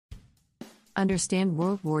Understand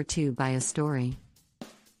World War II by a story.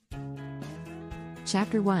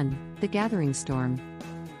 Chapter 1: The Gathering Storm.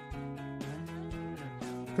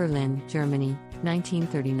 Berlin, Germany,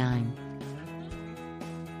 1939.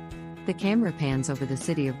 The camera pans over the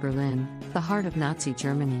city of Berlin, the heart of Nazi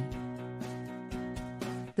Germany.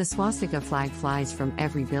 The swastika flag flies from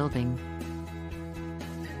every building.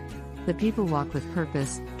 The people walk with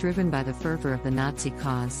purpose, driven by the fervor of the Nazi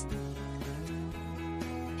cause.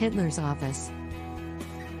 Hitler's office.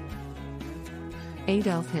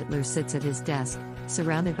 Adolf Hitler sits at his desk,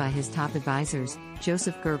 surrounded by his top advisors,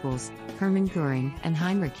 Joseph Goebbels, Hermann Göring, and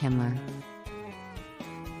Heinrich Himmler.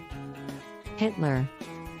 Hitler.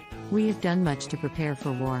 We have done much to prepare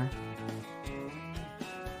for war.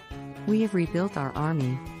 We have rebuilt our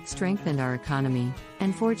army, strengthened our economy,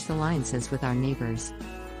 and forged alliances with our neighbors.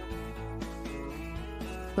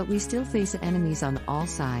 But we still face enemies on all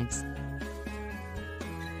sides.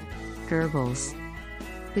 Goebbels.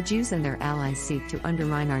 The Jews and their allies seek to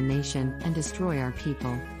undermine our nation and destroy our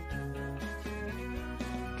people.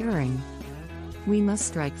 Göring. We must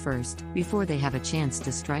strike first, before they have a chance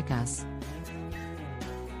to strike us.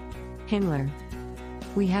 Himmler.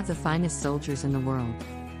 We have the finest soldiers in the world.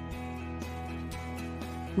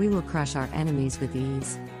 We will crush our enemies with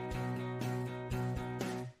ease.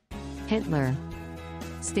 Hitler.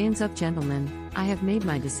 Stands up, gentlemen, I have made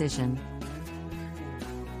my decision.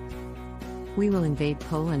 We will invade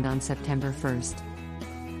Poland on September 1st.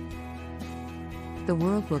 The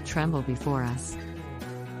world will tremble before us.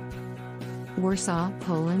 Warsaw,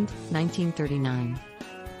 Poland, 1939.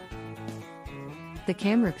 The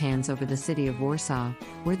camera pans over the city of Warsaw,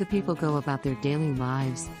 where the people go about their daily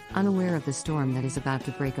lives, unaware of the storm that is about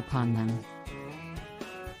to break upon them.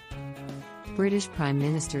 British Prime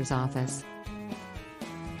Minister's office.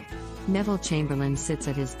 Neville Chamberlain sits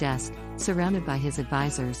at his desk, surrounded by his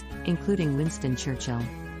advisors, including Winston Churchill.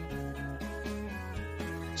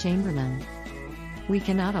 Chamberlain. We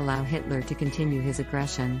cannot allow Hitler to continue his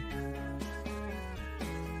aggression.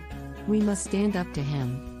 We must stand up to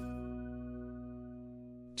him.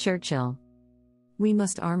 Churchill. We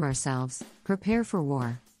must arm ourselves, prepare for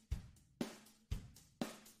war.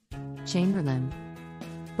 Chamberlain.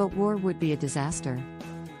 But war would be a disaster.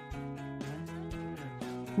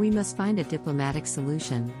 We must find a diplomatic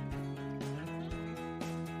solution.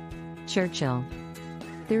 Churchill.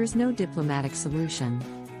 There is no diplomatic solution.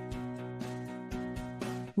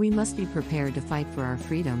 We must be prepared to fight for our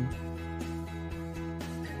freedom.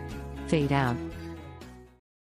 Fade out.